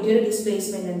ബോഡിക്ക് ഒരു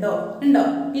ഡിസ്പ്ലേസ്മെന്റ് ഉണ്ടോ?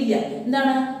 ഇല്ല.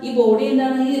 എന്താണ് ഈ ബോഡി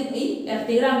എന്താണ് ഈ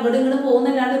എർത്തിയുടെ അങ്ങോട്ടും ഇങ്ങോട്ടും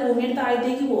പോകുന്നല്ലാണ്ട് ഭൂമിയുടെ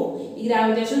താഴത്തേക്ക് പോകും. ഈ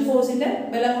ഗ്രാവിറ്റേഷൻ ഫോഴ്സിന്റെ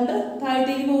ബലം കൊണ്ട്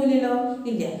താഴത്തേക്ക് പോകില്ലല്ലോ,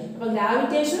 ഇല്ല. അപ്പൊ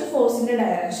ഗ്രാവിറ്റേഷൻ ഫോഴ്സിന്റെ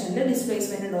ഡയറക്ഷനിൽ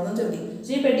ഡിസ്പ്ലേസ്മെന്റ് ഉണ്ടോ എന്ന് ചോദിക്കും.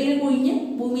 പക്ഷേ ഈ പെട്ടീനെ കുഴിഞ്ഞ്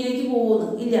ഭൂമിയിലേക്ക് പോകുന്നു,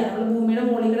 ഇല്ല. നമ്മൾ ഭൂമിയുടെ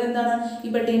മുകളിൽ കൂടെ എന്താണ്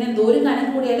ഈ പെട്ടീനെ എന്തോരം കനം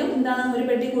കൂടിയാലും എന്താണ് ഒരു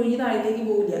പെട്ടി കുഴിഞ്ഞ് താഴത്തേക്ക്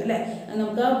പോകില്ല, അല്ലെ?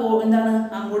 നമുക്ക് എന്താണ്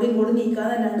അങ്ങോട്ടും ഇങ്ങോട്ടും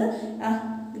നീക്കാന്നല്ലാണ്ട്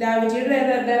ഗ്രാവിറ്റിയുടെ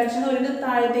ഡയറക്ഷൻ പറയുന്നത്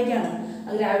താഴത്തേക്കാണ്.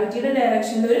 ആ ഗ്രാവിറ്റിയുടെ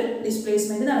ഡയറക്ഷനിൽ ഒരു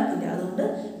ഡിസ്പ്ലേസ്മെന്റ് നടക്കില്ല. അതുകൊണ്ട്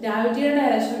ഗ്രാവിറ്റിയുടെ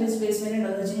ഡയറക്ഷനിൽ ഡിസ്പ്ലേസ്മെന്റ് ഉണ്ടോ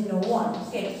എന്ന് വെച്ചാൽ നോ ആണ്.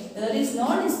 Okay, there is no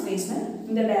displacement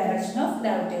in the direction of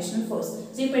gravitational force.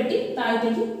 ഈ പെട്ടി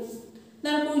താഴത്തേക്ക്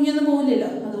കുഞ്ഞൊന്നും പോകില്ലല്ലോ.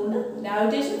 അതുകൊണ്ട്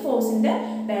ഗ്രാവിറ്റേഷൻ ഫോഴ്സിന്റെ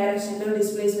ഡയറക്ഷനിൽ ഒരു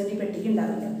ഡിസ്പ്ലേസ്മെന്റ് ഈ പെട്ടിക്ക്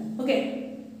ഉണ്ടാവില്ല. ഓക്കെ,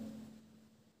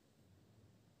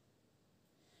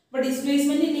 അപ്പൊ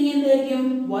ഡിസ്പ്ലേസ്മെന്റ് ഇല്ലെങ്കിൽ എന്തായിരിക്കും?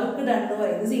 വർക്ക് ഡൺ എന്ന്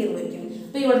പറയുന്നത് 0 ആയിരിക്കും.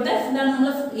 അപ്പൊ ഇവിടുത്തെ എന്താണ്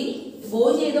നമ്മൾ ഈ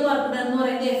ബോയ് ചെയ്ത വർക്ക് ഡൺ എന്ന്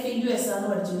പറയുന്നത് F into S ആണെന്ന്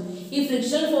പഠിച്ചു. ഈ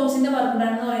ഫ്രിക്ഷണൽ ഫോഴ്സിന്റെ വർക്ക്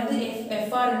ഡൺ എന്ന് പറയുന്നത്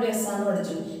FR into S ആണെന്ന്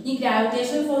പഠിച്ചു. ഈ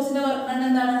ഗ്രാവിറ്റേഷൻ ഫോഴ്സിന്റെ വർക്ക് ഡൺ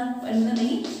എന്താണ്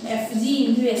വരുന്നുണ്ടെങ്കിൽ FG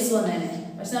into S വന്നേനെ.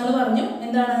 പക്ഷെ നമ്മൾ പറഞ്ഞു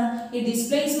എന്താണ് ഈ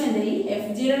ഡിസ്പ്ലേസ്മെന്റ് ഈ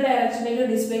FGയുടെ ഡയറക്ഷനിലേക്ക്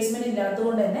ഡിസ്പ്ലേസ്മെന്റ്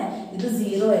ഇല്ലാത്തതുകൊണ്ട് തന്നെ ഇത്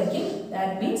 0 ആയിരിക്കും.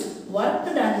 That means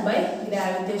work done by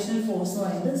gravitational force എന്ന്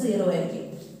പറയുന്നത് 0 ആയിരിക്കും,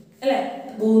 അല്ലെ?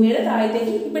 ഭൂമിയുടെ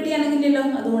താഴത്തേക്ക് പെട്ടിയാണെങ്കിലല്ലോ,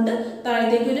 അതുകൊണ്ട്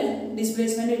താഴത്തേക്ക് ഒരു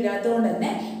ഡിസ്പ്ലേസ്മെന്റ് ഇല്ലാത്തതുകൊണ്ട്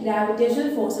തന്നെ ഗ്രാവിറ്റേഷൻ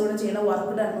ഫോഴ്സ് ഇവിടെ ചെയ്യുന്ന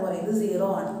വർക്ക് ഡൺ എന്ന് പറയുന്നത് 0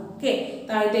 ആണ്. ഓക്കെ,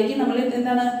 താഴത്തേക്ക് നമ്മൾ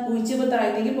എന്താണ് കുഴിച്ച് ഇപ്പോൾ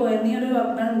താഴത്തേക്ക് പോയിരുന്നെങ്കിൽ ഒരു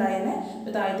വർക്ക് ഡൺ ഉണ്ടായിരുന്നെ.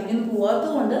 ഇപ്പോൾ താഴത്തേക്ക് ഒന്നും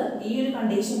പോകാത്തത് കൊണ്ട് ഈ ഒരു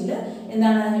കണ്ടീഷനിൽ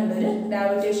എന്താണ് ഇവിടെ ഒരു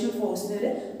ഗ്രാവിറ്റേഷൻ ഫോഴ്സിന്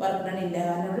ഒരു വർക്ക് ഡൺ ഇല്ല,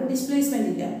 കാരണം ഇവിടെ ഡിസ്പ്ലേസ്മെന്റ്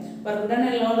ഇല്ല. വർക്ക് ഡൺ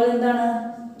ഉള്ളത് എന്താണ്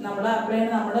നമ്മൾ അപ്ലൈ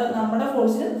ചെയ്യുന്ന നമ്മുടെ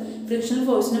ഫോഴ്സിന് ഫ്രിക്ഷണൽ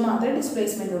ഫോഴ്സിന് മാത്രമേ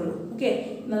ഡിസ്പ്ലേസ്മെന്റ് ഉള്ളൂ. ഓക്കെ,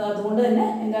 അതുകൊണ്ട് തന്നെ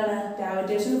എന്താണ്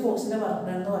ഗ്രാവിറ്റേഷൻ ഫോഴ്സിന്റെ വർക്ക്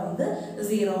ഡൺ എന്ന് പറയുന്നത്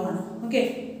 0 ആണ്. Okay,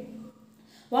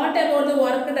 what about the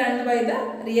work done by the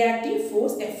reactive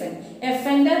force FN?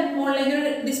 FN-ന്റെ മുകളിലേക്ക്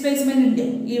ഒരു ഡിസ്പ്ലേസ്മെന്റ് ഇല്ല,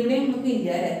 ഇവിടെ നമുക്ക് ഇല്ല,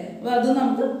 അല്ലെ? അപ്പൊ അത്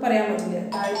നമുക്ക് പറയാൻ പറ്റില്ല.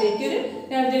 താഴത്തേക്ക് ഒരു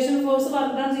ഗ്രാവിറ്റേഷൻ ഫോഴ്സ്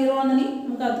വർക്ക് ഡൺ 0 ആണെങ്കിൽ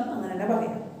നമുക്ക് അത് അങ്ങനെ തന്നെ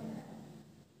പറയാം.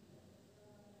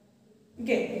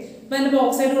 ഓക്കെ, ഇപ്പൊ എന്റെ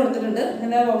ബോക്സ് ആയിട്ട് കൊടുത്തിട്ടുണ്ട്.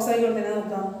 എന്താ ബോക്സ് ആയിട്ട് കൊടുത്തത്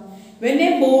നോക്കാം. When a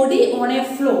body on a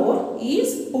floor is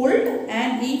pulled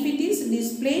and if it is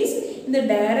displaced in the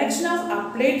direction of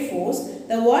applied force,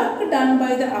 the work done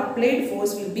by the applied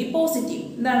force will be positive.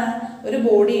 എന്താണ് ഒരു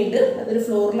body ഉണ്ട്, അതൊരു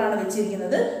ഫ്ലോറിലാണ്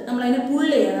വെച്ചിരിക്കുന്നത്. നമ്മൾ അതിനെ പുൾ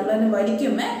ചെയ്യുക, നമ്മൾ അതിനെ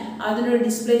വലിക്കുമ്പോൾ അതിനൊരു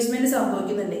ഡിസ്പ്ലേസ്മെന്റ്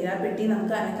സംഭവിക്കുന്നുണ്ടെങ്കിൽ ആ പെട്ടി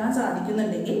നമുക്ക് അനക്കാൻ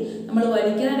സാധിക്കുന്നുണ്ടെങ്കിൽ നമ്മൾ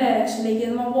വലിക്കുന്ന ഡയറക്ഷനിലേക്ക്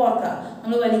നമുക്ക് ഓർക്കാം.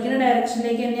 നമ്മൾ വലിക്കുന്ന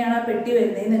ഡയറക്ഷനിലേക്ക് തന്നെയാണ് ആ പെട്ടി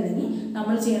വരുന്നതെന്നുണ്ടെങ്കിൽ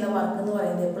നമ്മൾ ചെയ്യുന്ന വർക്ക് എന്ന്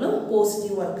പറയുന്നത് എപ്പോഴും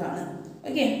പോസിറ്റീവ് വർക്കാണ്.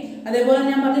 ഓക്കെ, അതേപോലെ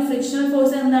ഞാൻ പറഞ്ഞ ഫ്രിക്ഷണൽ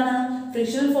ഫോഴ്സ് എന്താണ്?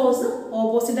 ഫ്രിക്ഷണൽ ഫോഴ്സ്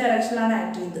ഓപ്പോസിറ്റ് ഡയറക്ഷനിലാണ്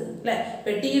ആക്ട് ചെയ്തത്, അല്ലെ?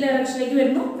 പെട്ടി ഈ ഡയറക്ഷനിലേക്ക്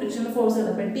വരുന്നു, ഫ്രിക്ഷണൽ ഫോഴ്സ്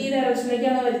ഉണ്ട്. പെട്ടി ഈ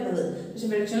ഡയറക്ഷനിലേക്കാണ് വരുന്നത്, പക്ഷെ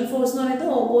ഫ്രിക്ഷണൽ ഫോഴ്സ് എന്ന്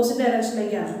പറയുന്നത് ഓപ്പോസിറ്റ്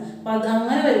ഡയറക്ഷനിലേക്കാണ്. അപ്പൊ അത്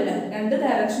അങ്ങനെ വരുമ്പോൾ രണ്ട്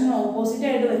ഡയറക്ഷൻ ഓപ്പോസിറ്റ്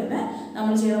ആയിട്ട് വരുമ്പോൾ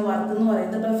നമ്മൾ ചെയ്യുന്ന വർക്ക് എന്ന്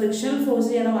പറയുന്നത്, ഇപ്പൊ ഫ്രിക്ഷണൽ ഫോഴ്സ്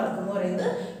ചെയ്യുന്ന വർക്ക് എന്ന് പറയുന്നത്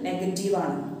നെഗറ്റീവ്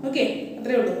ആണ്. ഓക്കെ,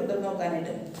 അത്രേ ഉള്ളൂ ഇത്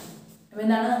നോക്കാനായിട്ട്. അപ്പൊ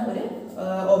എന്താണ് ഒരു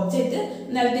ഒബ്ജക്റ്റ്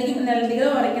നിലത്തേക്ക്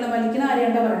വലിക്കണ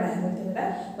ആരെയാണ്ടാ പറയണേ?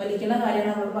 വലിക്കുന്ന കാര്യമാണ്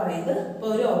നമ്മൾ പറയുന്നത്. ഇപ്പോൾ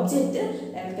ഒരു ഒബ്ജക്റ്റ്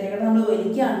നിലത്തേക്ക് നമ്മൾ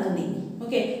വലിക്കുകയാണെന്നുണ്ടെങ്കിൽ,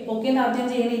 ഓക്കെ, പൊക്കേണ്ട ആദ്യം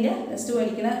ചെയ്യണില്ല, ജസ്റ്റ്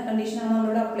വലിക്കുന്ന കണ്ടീഷനാണ്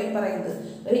നമ്മളിവിടെ അപ്ലൈ പറയുന്നത്.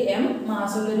 ഒരു M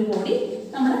മാസുള്ള ഒരു ബോഡി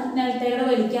നമ്മൾ നിലത്തേക്ക്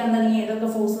വലിക്കുകയാണെന്നുണ്ടെങ്കിൽ ഏതൊക്കെ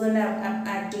ഫോഴ്സ് തന്നെ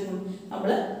ആക്ട് ചെയ്യും? നമ്മൾ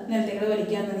നിലത്തേക്ക്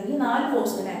വലിക്കുകയാണെന്നുണ്ടെങ്കിൽ 4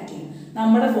 ഫോഴ്സ് തന്നെ ആക്ട് ചെയ്യും.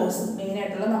 നമ്മുടെ ഫോഴ്സ്,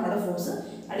 മെയിനായിട്ടുള്ള നമ്മുടെ ഫോഴ്സ്,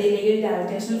 അടിയിലേക്ക് ഒരു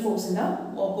ഗ്രാവിറ്റേഷണൽ ഫോഴ്സ് ഉണ്ടാവും,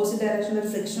 ഓപ്പോസിറ്റ് ഡയറക്ഷനിൽ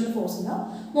ഒരു ഫ്രിക്ഷണൽ ഫോഴ്സ് ഉണ്ടാവും,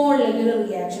 മുകളിലേക്ക് ഒരു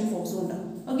റിയാക്ഷൻ ഫോഴ്സും ഉണ്ടാവും.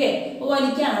 ഓക്കെ, അപ്പോൾ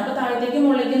വലിക്കുകയാണ്. അപ്പോൾ താഴത്തേക്ക്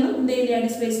മുകളിലേക്കൊന്നും എന്തെയില്ല,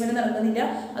 ഡിസ്പ്ലേസ്മെന്റ് നടക്കുന്നില്ല.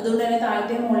 അതുകൊണ്ട് തന്നെ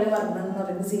താഴത്തേക്ക് മുകളിൽ വർക്ക് ഡൺ എന്ന്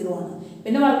പറയുന്നത് 0 ആണ്.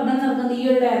 പിന്നെ വർക്ക് ഡൺ നടക്കുന്നത് ഈ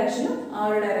ഒരു ഡയറക്ഷനും ആ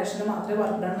ഒരു ഡയറക്ഷനും മാത്രമേ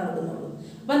വർക്ക് ഡൺ നടക്കുന്നുള്ളൂ.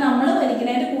 അപ്പൊ നമ്മൾ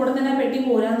വലിക്കുന്നതിന്റെ കൂടെ തന്നെ പെട്ടി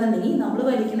പോരാന്നുണ്ടെങ്കിൽ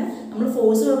നമ്മൾ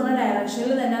ഫോഴ്സ് കൊടുക്കുന്ന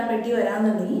ഡയറക്ഷനിൽ തന്നെ ആ പെട്ടി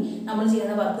വരാന്നുണ്ടെങ്കിൽ നമ്മൾ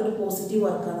ചെയ്യുന്ന വർക്ക് ഒരു പോസിറ്റീവ്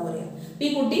വർക്കാന്ന് പറയാം. അപ്പൊ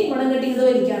ഈ കുട്ടി ഇവിടെ കെട്ടി ഇത്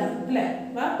വലിക്കാണ്, അല്ലെ?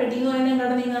 അപ്പൊ ആ പെട്ടി എന്ന് പറയുന്നത്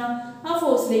എങ്ങോട്ട് നീങ്ങാം? ആ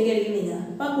ഫോഴ്സിലേക്ക് ആയിരിക്കും നീങ്ങുക.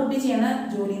 അപ്പൊ ആ കുട്ടി ചെയ്യുന്ന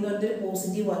ജോലി എന്ന് പറയുന്നത് ഒരു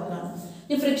പോസിറ്റീവ് വർക്കാണ്.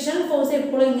 ഈ ഫ്രിക്ഷണൽ ഫോഴ്സ്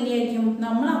എപ്പോഴും എങ്ങനെയായിരിക്കും?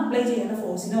 നമ്മൾ അപ്ലൈ ചെയ്യുന്ന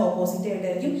ഫോഴ്സിന് ഓപ്പോസിറ്റ്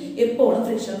ആയിട്ടായിരിക്കും എപ്പോഴും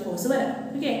ഫ്രിക്ഷണൽ ഫോഴ്സ് വരാം.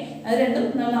 ഓക്കെ, അത് രണ്ടും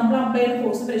നമ്മൾ അപ്ലൈ ചെയ്യുന്ന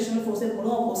ഫോഴ്സ് ഫ്രിക്ഷണൽ ഫോഴ്സ്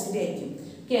എപ്പോഴും ഓപ്പോസിറ്റ് ആയിരിക്കും.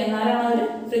 ഓക്കെ, എന്നാലാണ് ഒരു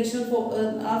ഫ്രിക്ഷണൽ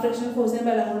ഫോഴ്സിന്റെ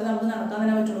ബലം കൊണ്ട് നമുക്ക് നടക്കാൻ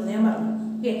തന്നെ പറ്റുള്ളൂ എന്ന് ഞാൻ പറഞ്ഞു.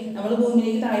 ഓക്കെ, നമ്മൾ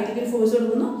ഭൂമിയിലേക്ക് താഴത്തേക്ക് ഒരു ഫോഴ്സ്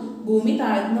കൊടുക്കുന്നു, ഭൂമി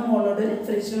താഴ്ത്തുന്ന മുകളിലോട്ട് ഒരു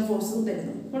ഫ്രിക്ഷണൽ ഫോഴ്സ്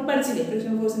തരുന്നു. നമ്മൾ പഠിച്ചില്ലേ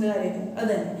ഫ്രിക്ഷണൽ ഫോഴ്സിന്റെ കാര്യമൊക്കെ? അത്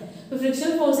തന്നെ.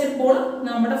 ഫ്രിക്ഷണൽ ഫോഴ്സ് എപ്പോഴും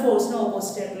നമ്മുടെ ഫോഴ്സിന്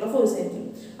ഓപ്പോസിറ്റ് ആയിട്ടുള്ള ഫോഴ്സ് ആയിരിക്കും.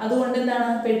 അതുകൊണ്ട് എന്താണ്,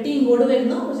 പെട്ടി ഇങ്ങോട്ട്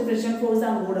വരുന്നു, പക്ഷെ ഫ്രിക്ഷണൽ ഫോഴ്സ്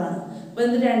അങ്ങോട്ടാണ്. അപ്പൊ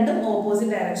ഇത് രണ്ടും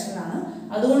ഓപ്പോസിറ്റ് ഡയറക്ഷനിലാണ്.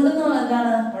 അതുകൊണ്ട്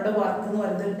എന്താണ് അവിടെ വർക്ക് എന്ന്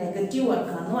പറയുന്നത് ഒരു നെഗറ്റീവ്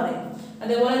വർക്കാണെന്ന് പറയും.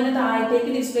 അതേപോലെ തന്നെ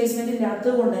താഴത്തേക്ക് ഡിസ്പ്ലേസ്മെന്റ്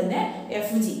ഇല്ലാത്തത് കൊണ്ട് തന്നെ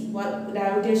FG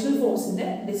ഗ്രാവിറ്റേഷണൽ ഫോഴ്സിന്റെ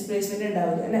ഡിസ്പ്ലേസ്മെന്റ്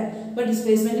ഉണ്ടാവില്ല, അല്ലെ? അപ്പൊ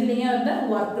ഡിസ്പ്ലേസ്മെന്റ് ഇല്ലെങ്കിൽ അവരുടെ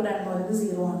വർക്ക് ഡൺ എന്ന് പറയുന്നത്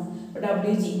 0 ആണ്. അപ്പൊ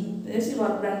WG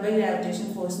work done by gravitation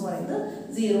force എന്ന് പറയുന്നത്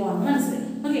 0 ആണെന്ന് മനസ്സിലായി.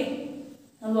 ഓക്കെ,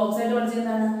 നമ്മൾ ബോക്സ് ആയിട്ട് പഠിച്ചത്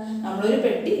എന്താണ്? നമ്മളൊരു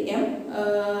പെട്ടി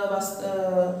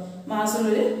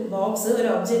മാസമുള്ളൊരു ബോക്സ്, ഒരു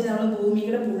ഒബ്ജക്റ്റ് നമ്മൾ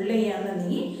ഭൂമിയുടെ പുള്ള്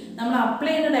ചെയ്യുകയാണെന്നുണ്ടെങ്കിൽ നമ്മൾ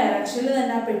അപ്ലൈ ചെയ്യുന്ന ഡയറക്ഷനിൽ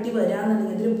തന്നെ ആ പെട്ടി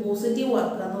വരികയാണെന്നുണ്ടെങ്കിൽ ഇതൊരു പോസിറ്റീവ്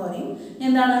വർക്ക് എന്ന് പറയും.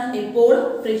 എന്താണ്? എപ്പോഴും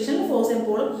ഫ്രിക്ഷൻ ഫോഴ്സ്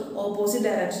എപ്പോഴും ഓപ്പോസിറ്റ്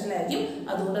ഡയറക്ഷനിലായിരിക്കും,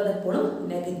 അതുകൊണ്ട് അത് എപ്പോഴും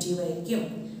നെഗറ്റീവ് ആയിരിക്കും.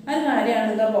 അത്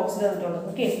കാര്യമാണ് ഇതാ ബോക്സിൽ തന്നിട്ടുള്ളത്.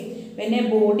 Okay, when a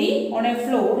body on a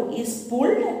floor is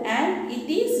pulled and it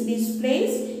is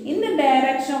displaced in the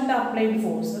direction of the applied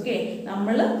force. Okay,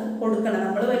 നമ്മൾ കൊടുക്കണം,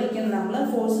 നമ്മൾ വലിക്കണം, നമ്മൾ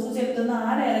ഫോഴ്സ് ചെലുത്തുന്ന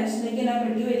ആ ഡയറക്ഷനിലേക്ക് ആ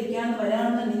പെട്ടി വലിക്കാൻ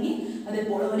വരാണെന്നുണ്ടെങ്കിൽ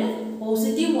അതെപ്പോഴും ഒരു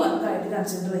പോസിറ്റീവ് വർക്കായിട്ട്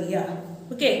കൺസിഡർ ചെയ്യുക.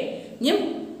 ഓക്കെ, ഇനിയും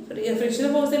ഫ്രിക്ഷൻ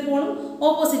ഫോഴ്സ് എപ്പോഴും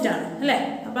ഓപ്പോസിറ്റ് ആണ് അല്ലേ?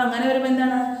 അപ്പം അങ്ങനെ വരുമ്പോൾ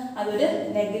എന്താണ്? അതൊരു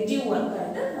നെഗറ്റീവ്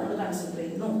വർക്കായിട്ട് നമ്മൾ കൺസിഡർ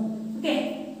ചെയ്യുന്നു. ഓക്കെ,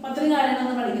 അപ്പം അത്രയും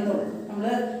കാര്യങ്ങളൊന്നും പഠിക്കുന്നുള്ളൂ. നമ്മൾ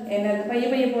പയ്യെ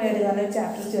പോയത്, കാരണം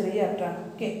ചാപ്റ്റർ ചെറിയ ചാപ്റ്ററാണ്.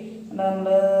 ഓക്കെ, നമ്മൾ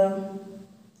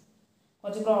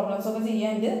കുറച്ച് പ്രോബ്ലംസ് ഒക്കെ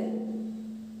ചെയ്യാനുണ്ട്.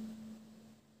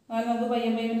 അങ്ങനെ നമുക്ക് പയ്യെ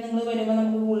നിങ്ങൾ വരുമ്പോൾ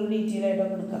നമുക്ക് കൂടുതൽ ഡീറ്റെയിൽ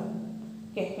ആയിട്ടൊക്കെ എടുക്കാം.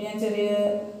 ഓക്കെ, അപ്പോൾ ഞാൻ ചെറിയ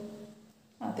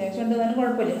അത്യാവശ്യം ഉണ്ട്, എന്നാലും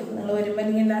കുഴപ്പമില്ല. നിങ്ങൾ വരുമ്പോൾ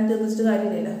എനിക്ക് എല്ലാം തീർന്നിച്ചിട്ട്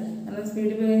കാര്യമില്ലല്ലോ, കാരണം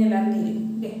സ്പീഡിൽ പോയി കഴിഞ്ഞാൽ എല്ലാം തീരും.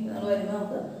 ഓക്കെ, നിങ്ങൾ വരുമ്പോൾ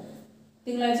നമുക്ക്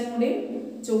തിങ്കളാഴ്ച കൂടി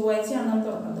ചൊവ്വാഴ്ചയാണ് നമ്മൾ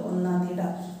തുറക്കുന്നത്. 1-ാം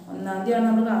തീയതിയാണ്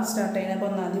നമ്മൾ ക്ലാസ് സ്റ്റാർട്ട് ചെയ്യുന്നത്. അപ്പോൾ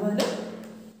 1-ാം തീയതി മുതൽ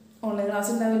ഓൺലൈൻ ക്ലാസ്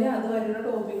ഉണ്ടാവില്ല, അത് വരുന്ന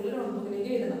ടോപ്പിക്കുകൾ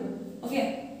നോട്ട്ബുക്കിലേക്ക് എഴുതണം. ഓക്കെ,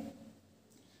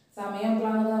 സമയം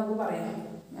എപ്പോഴാണെന്ന് നമുക്ക് പറയാം,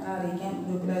 ഞാൻ അറിയിക്കാം,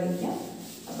 ഗ്രൂപ്പിൽ അറിയിക്കാം.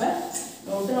 അപ്പം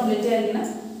നോട്ട് കംപ്ലീറ്റ് ആയിരിക്കണം.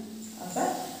 അപ്പം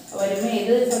വരുമ്പോൾ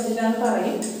ഏത് സബ്ജക്റ്റാണെന്ന്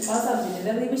പറയും, ആ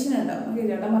സബ്ജക്റ്റിൻ്റെ റിവിഷൻ ഉണ്ടാവും. ഓക്കെ,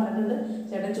 ചേട്ടൻ പറഞ്ഞിട്ടുണ്ട്,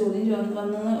 ചേട്ടൻ ചോദ്യം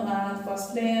വന്ന്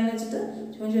ഫസ്റ്റ് ഡേ ആണെന്ന് വെച്ചിട്ട്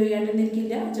ചോദ്യം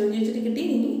ചോദിക്കാണ്ടിരിക്കില്ല, ചോദ്യം ചോദിച്ചിട്ട് കിട്ടി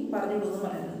ഇനി പറഞ്ഞു വിടുമെന്ന്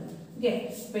പറഞ്ഞിട്ടുണ്ട്. ഓക്കെ,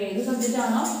 അപ്പോൾ ഏത്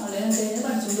സബ്ജക്റ്റാണോ അതിനനുസരിച്ച്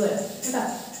പഠിച്ചുകൊണ്ട് വരാം കേട്ടോ.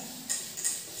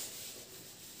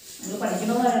 നിങ്ങൾ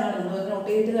പഠിക്കണമെന്ന് പറയണം, നിങ്ങൾ നോട്ട്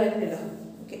ചെയ്തിട്ട് കാര്യമില്ലല്ലോ.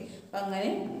 ഓക്കെ, അപ്പം അങ്ങനെ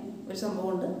ഒരു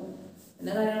സംഭവമുണ്ട്.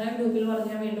 പിന്നെ കാര്യങ്ങളെ ഗ്രൂപ്പിൽ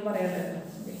പറഞ്ഞാൽ വീണ്ടും പറയണ്ടല്ലോ.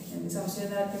 ഓക്കെ, എനിക്ക് സംശയം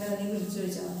താല്പര്യം അല്ലെങ്കിൽ വിളിച്ചു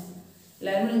ചോദിച്ചാൽ മതി.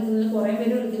 എല്ലാവരും വിളിക്കുന്നതിൽ കുറേ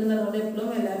പേര് വിളിക്കുന്നുണ്ട്, അതുകൊണ്ട്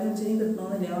എപ്പോഴും എല്ലാവരും വിളിച്ച്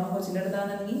കിട്ടണമെന്നില്ല. ആ കൊച്ചിൻ്റെ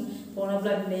അടുത്താണെങ്കിൽ ഫോണിൽ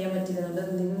അറ്റൻഡ് ചെയ്യാൻ പറ്റില്ല, അതുകൊണ്ട്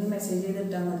എന്തെങ്കിലും മെസ്സേജ്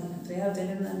ചെയ്തിട്ടാൽ മതി. അത്രയും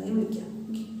അർജൻറ്റ് ഉണ്ടെങ്കിൽ വിളിക്കാം.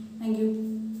 Okay, thank you.